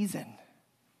busy season.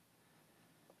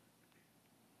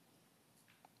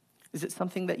 Is it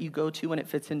something that you go to when it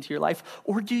fits into your life?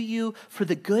 Or do you, for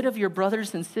the good of your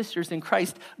brothers and sisters in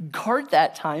Christ, guard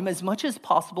that time as much as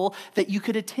possible that you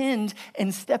could attend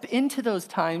and step into those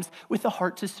times with a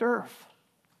heart to serve?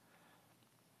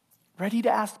 Ready to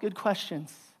ask good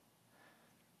questions.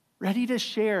 Ready to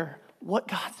share what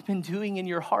God's been doing in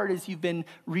your heart as you've been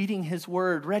reading his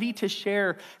word. Ready to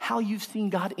share how you've seen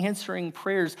God answering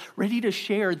prayers. Ready to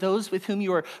share those with whom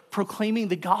you are proclaiming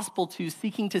the gospel to,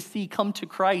 seeking to see come to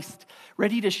Christ.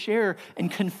 Ready to share and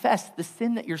confess the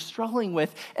sin that you're struggling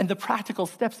with and the practical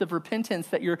steps of repentance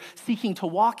that you're seeking to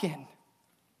walk in.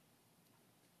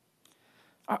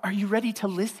 Are you ready to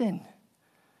listen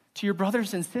to your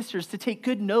brothers and sisters, to take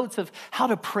good notes of how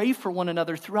to pray for one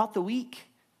another throughout the week?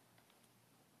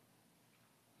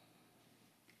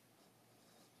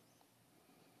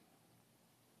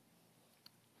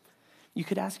 You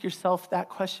could ask yourself that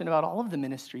question about all of the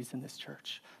ministries in this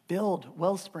church. Build,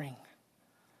 Wellspring,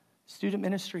 student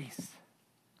ministries.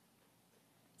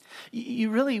 We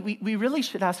really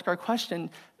should ask that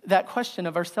question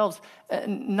of ourselves,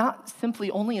 not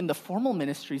simply only in the formal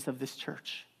ministries of this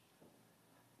church,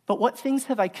 but what things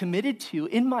have I committed to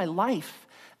in my life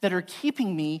that are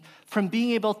keeping me from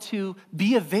being able to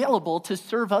be available to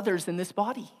serve others in this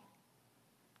body?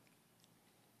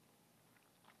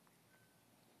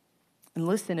 And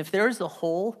listen, if there is a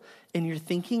hole in your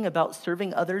thinking about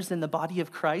serving others in the body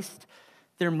of Christ,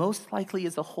 there most likely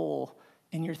is a hole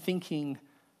in your thinking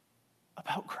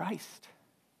about Christ.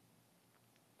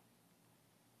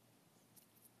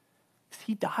 Because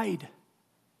he died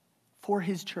for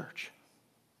his church.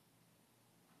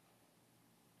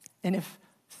 And if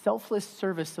selfless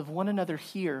service of one another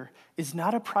here is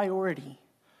not a priority,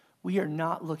 we are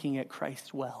not looking at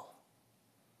Christ well.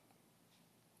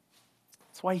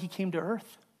 That's why he came to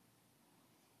earth.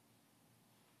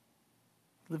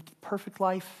 He lived a perfect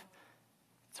life.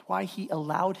 It's why he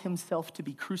allowed himself to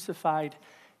be crucified.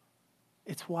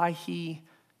 It's why he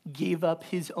gave up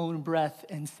his own breath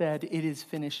and said, "It is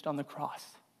finished," on the cross.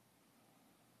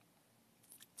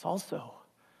 It's also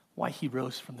why he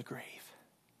rose from the grave.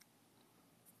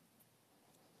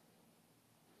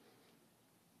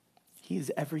 He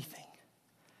is everything.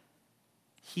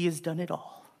 He has done it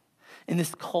all. And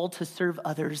this call to serve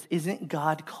others isn't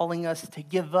God calling us to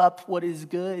give up what is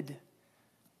good.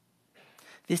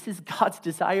 This is God's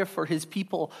desire for his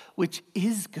people, which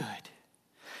is good.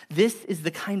 This is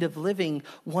the kind of living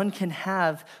one can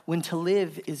have when to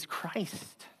live is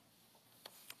Christ.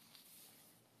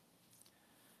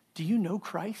 Do you know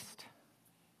Christ?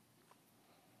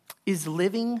 Is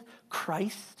living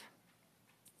Christ?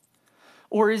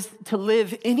 Or is to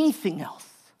live anything else?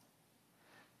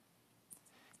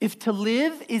 If to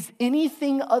live is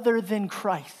anything other than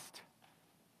Christ,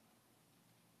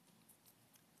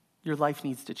 your life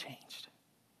needs to change.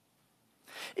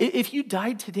 If you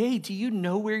died today, do you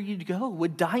know where you'd go?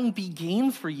 Would dying be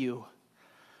gain for you?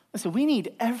 Listen, we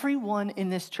need everyone in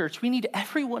this church. We need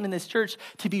everyone in this church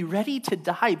to be ready to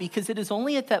die, because it is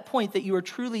only at that point that you are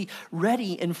truly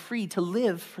ready and free to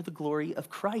live for the glory of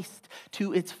Christ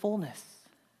to its fullness.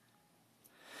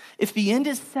 If the end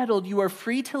is settled, you are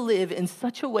free to live in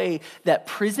such a way that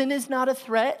prison is not a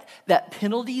threat, that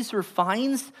penalties or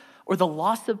fines or the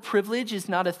loss of privilege is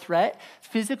not a threat,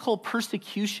 physical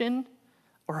persecution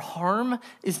or harm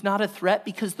is not a threat,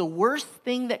 because the worst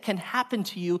thing that can happen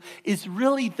to you is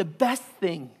really the best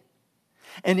thing.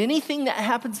 And anything that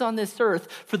happens on this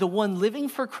earth for the one living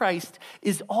for Christ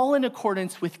is all in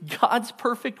accordance with God's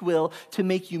perfect will to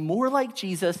make you more like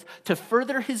Jesus, to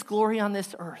further his glory on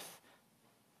this earth.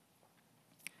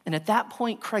 And at that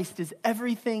point, Christ is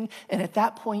everything. And at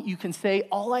that point, you can say,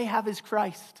 all I have is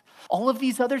Christ. All of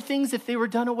these other things, if they were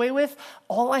done away with,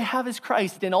 all I have is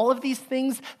Christ. And all of these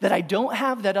things that I don't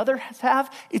have, that others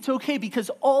have, it's okay,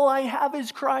 because all I have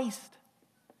is Christ.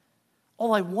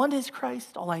 All I want is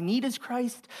Christ. All I need is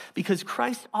Christ, because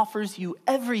Christ offers you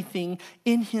everything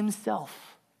in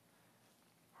himself.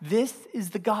 This is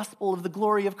the gospel of the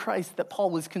glory of Christ that Paul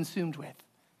was consumed with.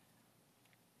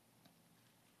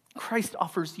 Christ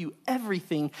offers you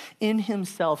everything in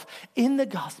himself. In the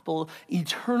gospel,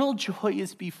 eternal joy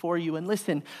is before you. And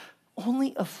listen,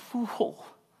 only a fool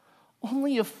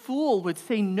would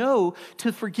say no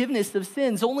to forgiveness of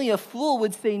sins. Only a fool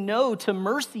would say no to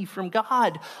mercy from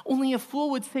God. Only a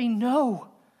fool would say no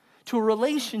to a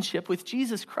relationship with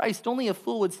Jesus Christ. Only a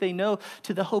fool would say no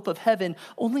to the hope of heaven.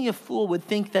 Only a fool would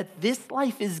think that this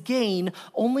life is gain,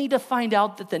 only to find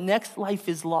out that the next life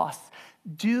is loss.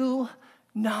 Do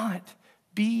not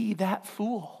be that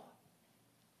fool.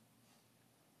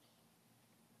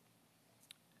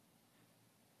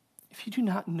 If you do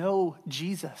not know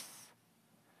Jesus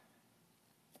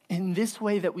in this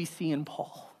way that we see in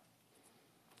Paul,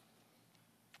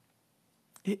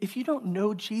 if you don't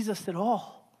know Jesus at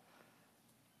all,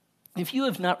 if you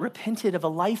have not repented of a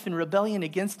life in rebellion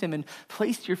against him and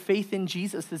placed your faith in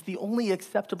Jesus as the only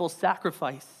acceptable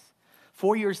sacrifice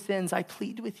for your sins, I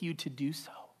plead with you to do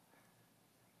so.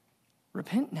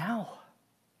 Repent now.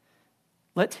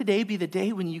 Let today be the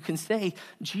day when you can say,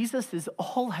 Jesus is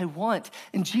all I want,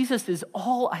 and Jesus is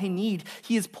all I need.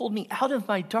 He has pulled me out of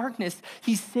my darkness.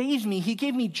 He saved me. He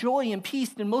gave me joy and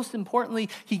peace, and most importantly,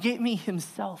 he gave me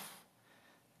himself,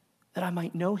 that I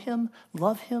might know him,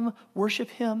 love him,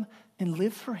 worship him, and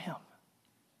live for him.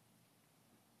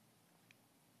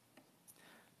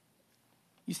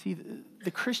 You see,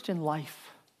 the Christian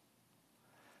life,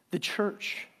 the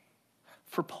church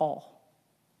for Paul,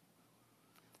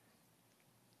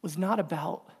 was not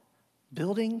about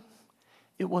building.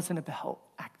 It wasn't about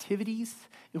activities.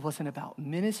 It wasn't about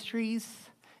ministries.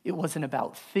 It wasn't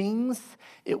about things.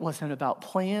 It wasn't about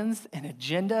plans and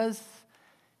agendas.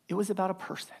 It was about a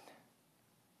person,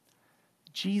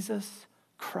 Jesus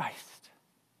Christ.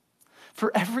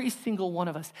 For every single one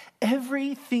of us,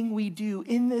 everything we do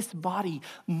in this body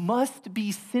must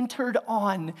be centered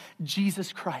on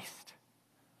Jesus Christ.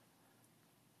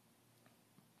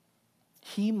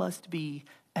 He must be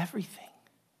everything.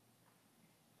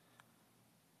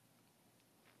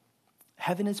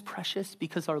 Heaven is precious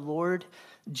because our Lord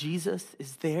Jesus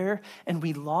is there, and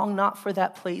we long not for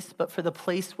that place, but for the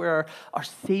place where our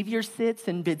Savior sits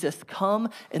and bids us come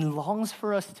and longs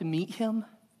for us to meet him.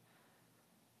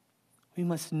 We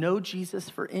must know Jesus,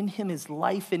 for in him is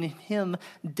life, and in him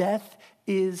death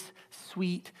is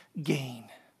sweet gain.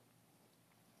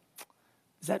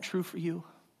 Is that true for you?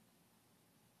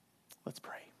 Let's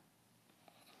pray.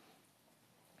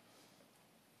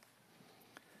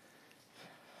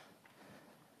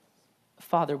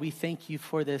 Father, we thank you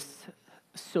for this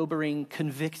sobering,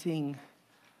 convicting,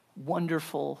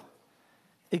 wonderful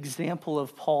example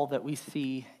of Paul that we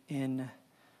see in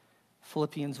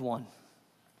Philippians 1.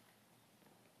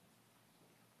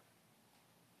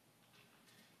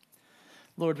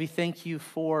 Lord, we thank you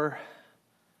for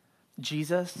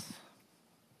Jesus.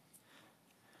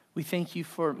 We thank you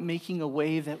for making a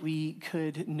way that we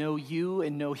could know you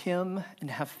and know him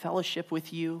and have fellowship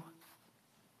with you.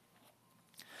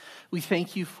 We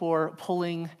thank you for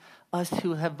pulling us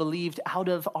who have believed out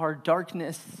of our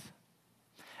darkness,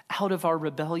 out of our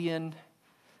rebellion,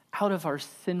 out of our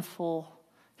sinful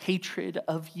hatred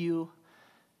of you.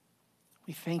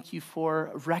 We thank you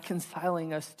for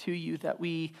reconciling us to you, that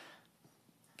we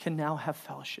can now have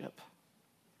fellowship.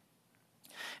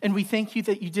 And we thank you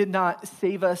that you did not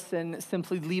save us and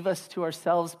simply leave us to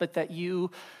ourselves, but that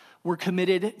you were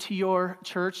committed to your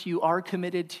church. You are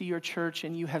committed to your church,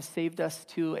 and you have saved us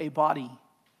to a body.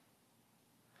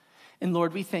 And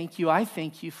Lord, we thank you. I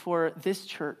thank you for this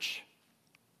church.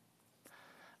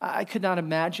 I could not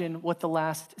imagine what the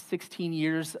last 16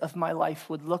 years of my life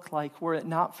would look like were it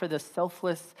not for the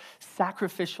selfless,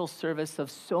 sacrificial service of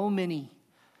so many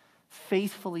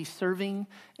faithfully serving,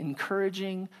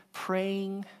 encouraging,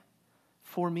 praying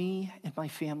for me and my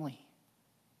family.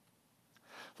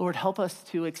 Lord, help us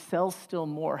to excel still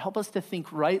more. Help us to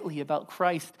think rightly about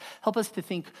Christ. Help us to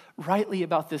think rightly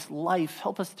about this life.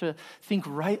 Help us to think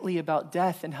rightly about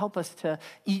death, and help us to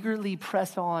eagerly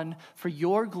press on for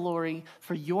your glory,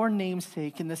 for your name's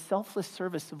sake, in the selfless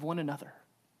service of one another.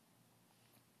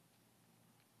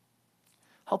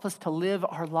 Help us to live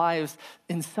our lives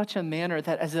in such a manner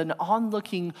that as an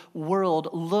onlooking world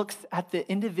looks at the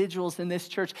individuals in this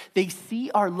church, they see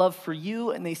our love for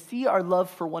you and they see our love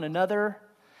for one another,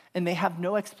 and they have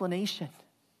no explanation.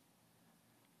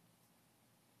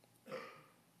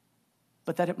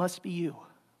 But that it must be you.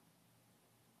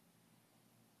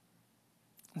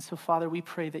 And so, Father, we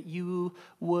pray that you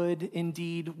would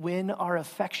indeed win our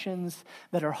affections,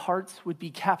 that our hearts would be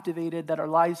captivated, that our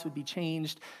lives would be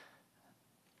changed,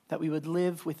 that we would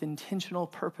live with intentional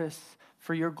purpose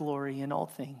for your glory in all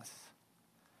things.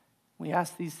 We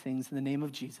ask these things in the name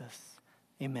of Jesus.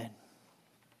 Amen.